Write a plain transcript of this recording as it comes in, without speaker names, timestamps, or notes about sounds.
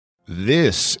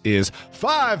This is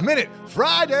 5 Minute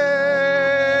Friday!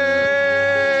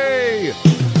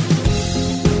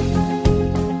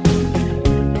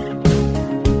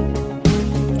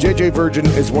 JJ Virgin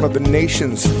is one of the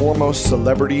nation's foremost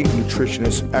celebrity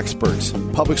nutritionist experts,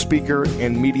 public speaker,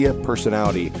 and media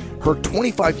personality. Her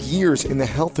 25 years in the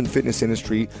health and fitness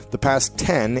industry, the past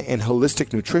 10 in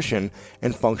holistic nutrition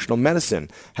and functional medicine,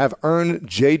 have earned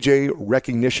JJ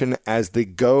recognition as the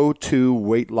go-to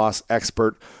weight loss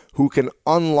expert who can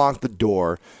unlock the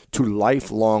door to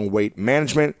lifelong weight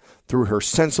management through her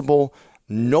sensible,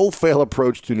 no-fail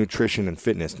approach to nutrition and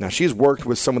fitness. Now, she's worked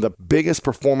with some of the biggest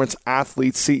performance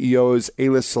athletes, CEOs,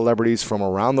 A-list celebrities from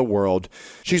around the world.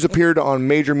 She's appeared on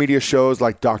major media shows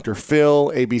like Dr.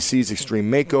 Phil, ABC's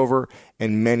Extreme Makeover,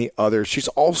 and many others. She's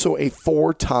also a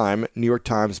 4-time New York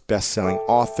Times best-selling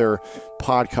author,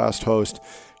 podcast host.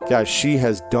 Guys, she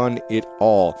has done it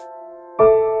all.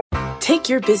 Take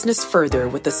your business further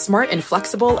with the smart and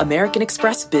flexible American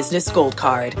Express Business Gold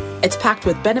Card. It's packed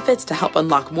with benefits to help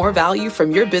unlock more value from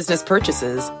your business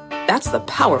purchases. That's the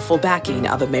powerful backing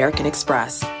of American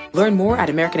Express. Learn more at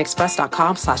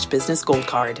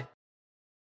americanexpress.com/businessgoldcard.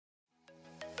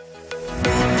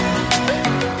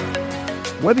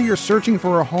 Whether you're searching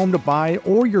for a home to buy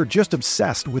or you're just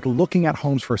obsessed with looking at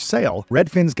homes for sale,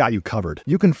 Redfin's got you covered.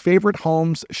 You can favorite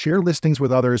homes, share listings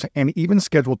with others, and even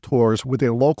schedule tours with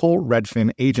a local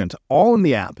Redfin agent, all in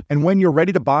the app. And when you're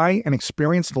ready to buy, an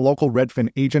experienced local Redfin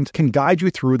agent can guide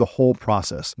you through the whole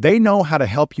process. They know how to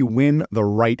help you win the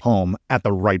right home at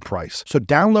the right price. So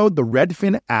download the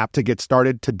Redfin app to get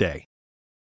started today.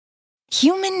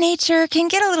 Human nature can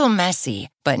get a little messy,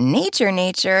 but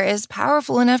nature is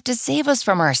powerful enough to save us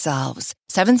from ourselves.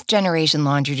 Seventh Generation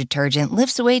laundry detergent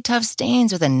lifts away tough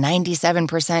stains with a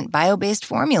 97% bio-based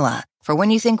formula. For when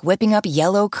you think whipping up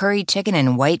yellow curry chicken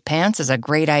in white pants is a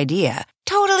great idea.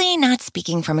 Totally not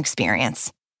speaking from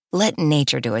experience. Let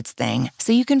nature do its thing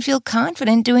so you can feel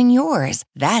confident doing yours.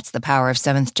 That's the power of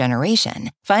Seventh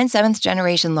Generation. Find Seventh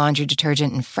Generation laundry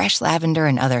detergent in fresh lavender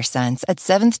and other scents at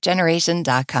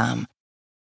seventhgeneration.com.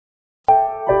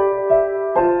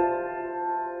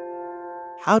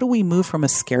 How do we move from a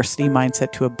scarcity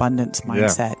mindset to abundance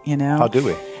mindset? Yeah. You know, How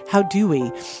do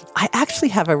we? I actually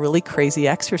have a really crazy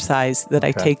exercise that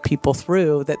I take people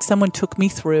through that someone took me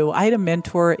through. I had a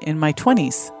mentor in my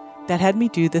 20s that had me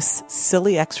do this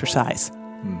silly exercise.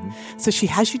 Mm-hmm. So she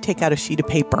has you take out a sheet of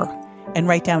paper and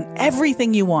write down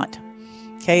everything you want.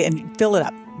 Okay. And fill it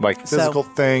up. Like physical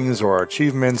things or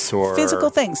achievements or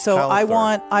physical things. So I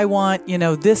want,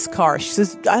 this car. She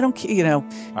says, I don't,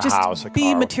 just house, be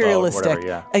car, materialistic.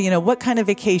 boat, whatever, What kind of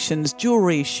vacations,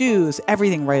 jewelry, shoes,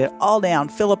 everything, write it all down,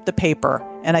 fill up the paper.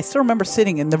 And I still remember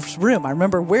sitting in this room. I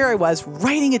remember where I was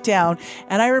writing it down.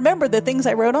 And I remember the things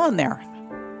I wrote on there.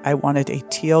 I wanted a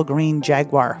teal green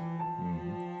Jaguar.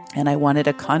 Mm-hmm. And I wanted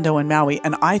a condo in Maui.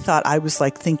 And I thought I was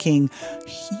like thinking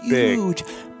huge.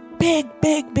 Big.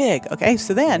 Okay.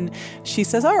 So then she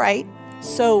says, all right,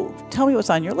 so tell me what's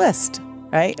on your list.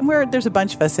 Right. And there's a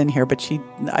bunch of us in here, but she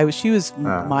was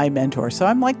my mentor. So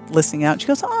I'm like listening out. She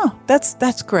goes, oh, that's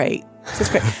great. That's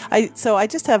great. I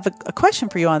just have a question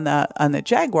for you on the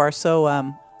Jaguar.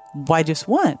 So, why just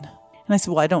one? And I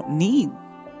said, well, I don't need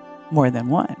more than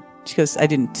one. She goes, I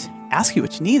didn't ask you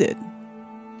what you needed.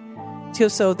 She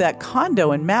goes, so that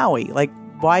condo in Maui, like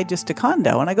why just a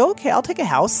condo? And I go, okay, I'll take a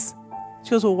house. She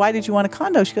goes, well, why did you want a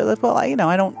condo? She goes, well, I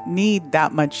don't need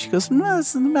that much. She goes, no,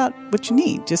 this isn't about what you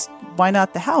need. Just why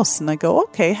not the house? And I go,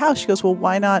 okay, house. She goes, well,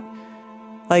 why not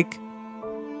like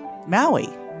Maui?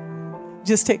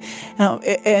 Just take,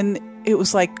 and it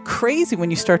was like crazy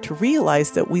when you start to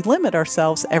realize that we limit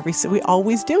ourselves we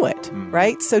always do it,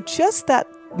 right? So just that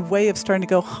way of starting to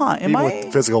go, Even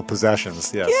with physical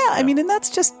possessions, yes. Yeah, I mean, and that's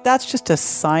just a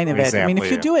sign of it. I mean, if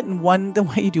you do it in the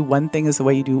way you do one thing is the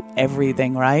way you do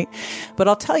everything, right? But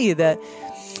I'll tell you that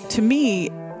to me,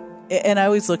 and I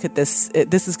always look at this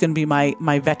is going to be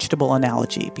my vegetable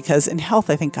analogy, because in health,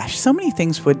 I think, gosh, so many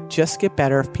things would just get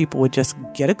better if people would just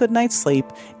get a good night's sleep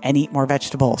and eat more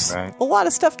vegetables. Right. A lot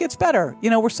of stuff gets better.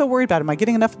 We're so worried about, am I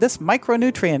getting enough of this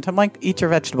micronutrient? I'm like, eat your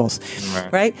vegetables,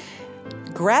 right?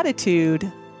 Gratitude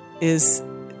is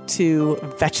to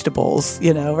vegetables,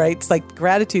 right? It's like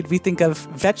gratitude. We think of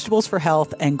vegetables for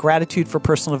health and gratitude for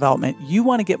personal development. You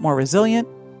want to get more resilient,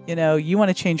 you want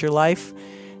to change your life.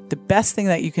 The best thing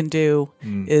that you can do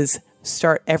is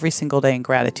start every single day in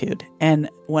gratitude.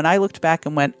 And when I looked back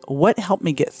and went, what helped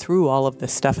me get through all of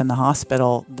this stuff in the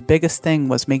hospital? The biggest thing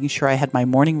was making sure I had my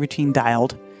morning routine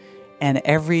dialed. And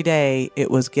every day it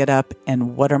was get up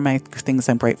and what are my things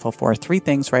I'm grateful for? 3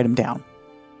 things, write them down.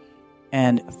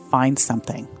 And find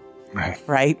something.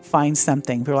 right? Find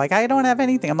something. They're like, I don't have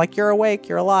anything. I'm like, you're awake,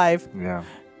 you're alive. Yeah.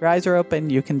 Your eyes are open,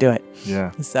 you can do it.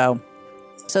 Yeah. So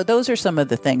those are some of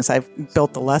the things. I've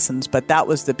built the lessons, but that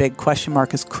was the big question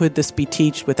mark is, could this be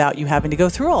taught without you having to go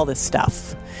through all this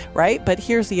stuff, right? But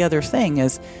here's the other thing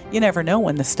is you never know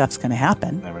when this stuff's going to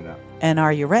happen. Never know. And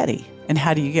are you ready? And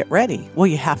how do you get ready? Well,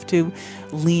 you have to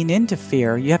lean into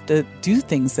fear. You have to do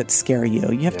things that scare you.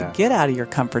 You have to get out of your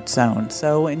comfort zone.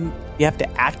 And you have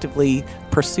to actively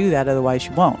pursue that, otherwise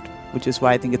you won't. Which is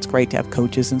why I think it's great to have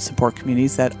coaches and support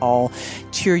communities that all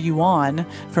cheer you on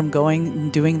from going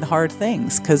and doing the hard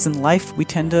things. Because in life, we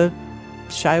tend to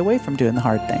shy away from doing the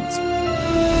hard things.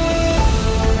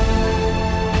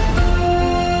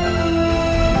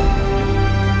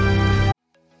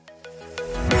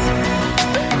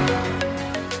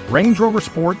 Range Rover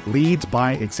Sport leads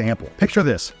by example. Picture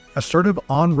this. Assertive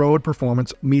on-road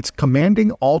performance meets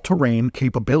commanding all-terrain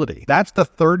capability. That's the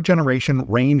third-generation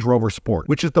Range Rover Sport,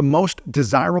 which is the most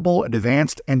desirable,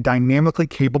 advanced, and dynamically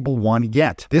capable one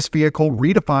yet. This vehicle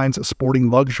redefines sporting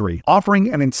luxury,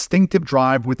 offering an instinctive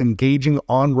drive with engaging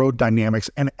on-road dynamics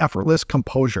and effortless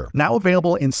composure. Now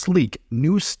available in sleek,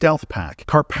 new Stealth Pack,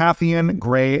 Carpathian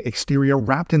gray exterior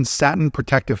wrapped in satin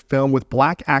protective film with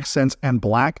black accents and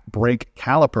black brake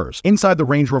calipers. Inside the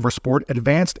Range Rover Sport,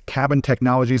 advanced cabin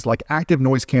technologies like active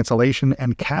noise cancellation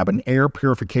and cabin air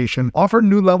purification offer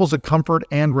new levels of comfort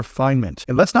and refinement.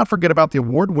 And let's not forget about the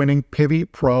award-winning Pivi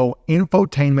Pro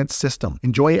infotainment system.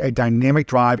 Enjoy a dynamic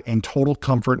drive and total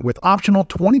comfort with optional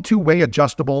 22-way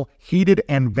adjustable, heated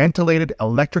and ventilated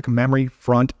electric memory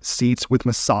front seats with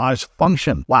massage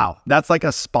function. Wow, that's like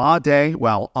a spa day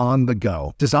while on the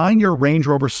go. Design your Range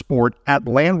Rover Sport at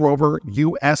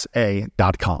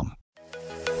LandRoverUSA.com.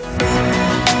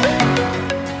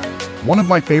 One of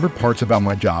my favorite parts about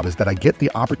my job is that I get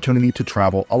the opportunity to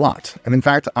travel a lot. And in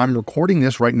fact, I'm recording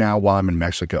this right now while I'm in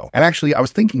Mexico. And actually, I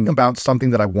was thinking about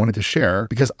something that I wanted to share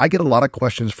because I get a lot of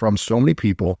questions from so many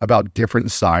people about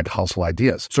different side hustle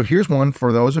ideas. So here's one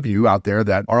for those of you out there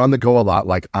that are on the go a lot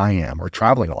like I am, or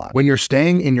traveling a lot. When you're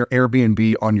staying in your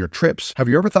Airbnb on your trips, have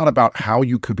you ever thought about how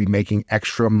you could be making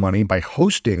extra money by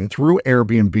hosting through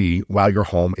Airbnb while your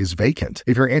home is vacant?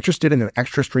 If you're interested in an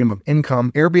extra stream of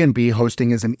income, Airbnb hosting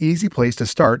is an easy place to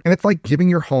start, and it's like giving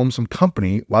your home some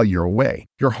company while you're away.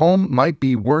 Your home might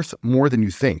be worth more than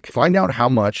you think. Find out how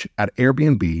much at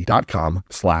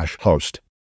airbnb.com/host.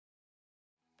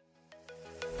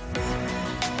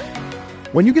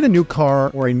 When you get a new car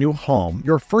or a new home,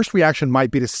 your first reaction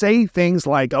might be to say things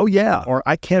like, oh yeah, or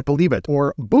I can't believe it,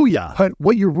 or booyah. But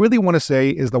what you really want to say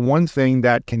is the one thing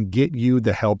that can get you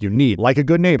the help you need. Like a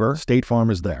good neighbor, State Farm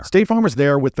is there. State Farm is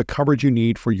there with the coverage you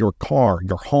need for your car,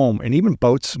 your home, and even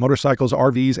boats, motorcycles,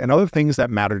 RVs, and other things that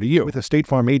matter to you. With a State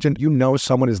Farm agent, you know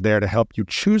someone is there to help you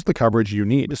choose the coverage you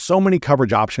need. With so many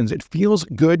coverage options, it feels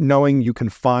good knowing you can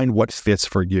find what fits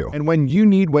for you. And when you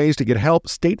need ways to get help,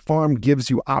 State Farm gives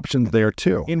you options there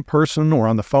too. In person or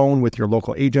on the phone with your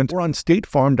local agent or on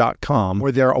statefarm.com,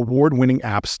 where their award-winning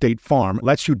app State Farm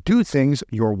lets you do things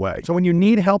your way. So when you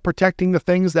need help protecting the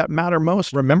things that matter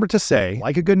most, remember to say,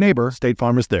 like a good neighbor, State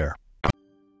Farm is there.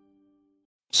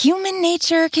 Human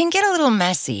nature can get a little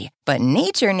messy, but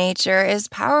nature is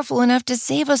powerful enough to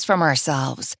save us from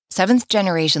ourselves. Seventh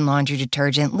Generation laundry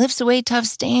detergent lifts away tough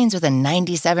stains with a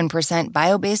 97%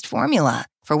 bio-based formula.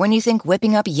 For when you think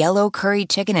whipping up yellow curry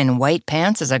chicken in white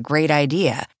pants is a great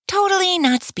idea. Totally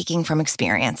not speaking from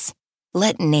experience.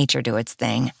 Let nature do its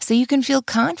thing so you can feel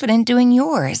confident doing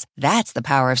yours. That's the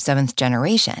power of Seventh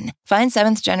Generation. Find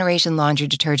Seventh Generation laundry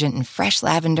detergent in fresh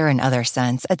lavender and other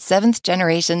scents at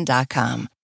seventhgeneration.com.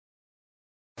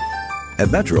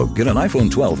 At Metro, get an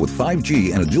iPhone 12 with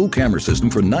 5G and a dual camera system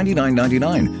for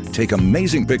 $99.99. Take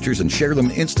amazing pictures and share them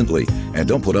instantly. And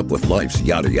don't put up with life's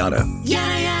yada yada.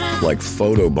 Yada yada. Like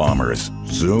photo bombers.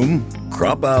 Zoom,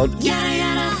 crop out, yada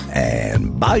yada.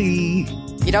 And bye.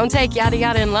 You don't take yada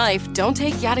yada in life, don't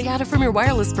take yada yada from your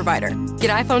wireless provider.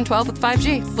 Get iPhone 12 with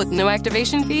 5G with no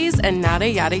activation fees and nada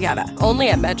yada yada. Only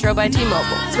at Metro by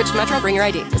T-Mobile. Switch to Metro, bring your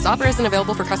ID. This offer isn't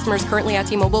available for customers currently at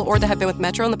T-Mobile or that have been with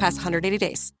Metro in the past 180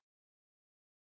 days.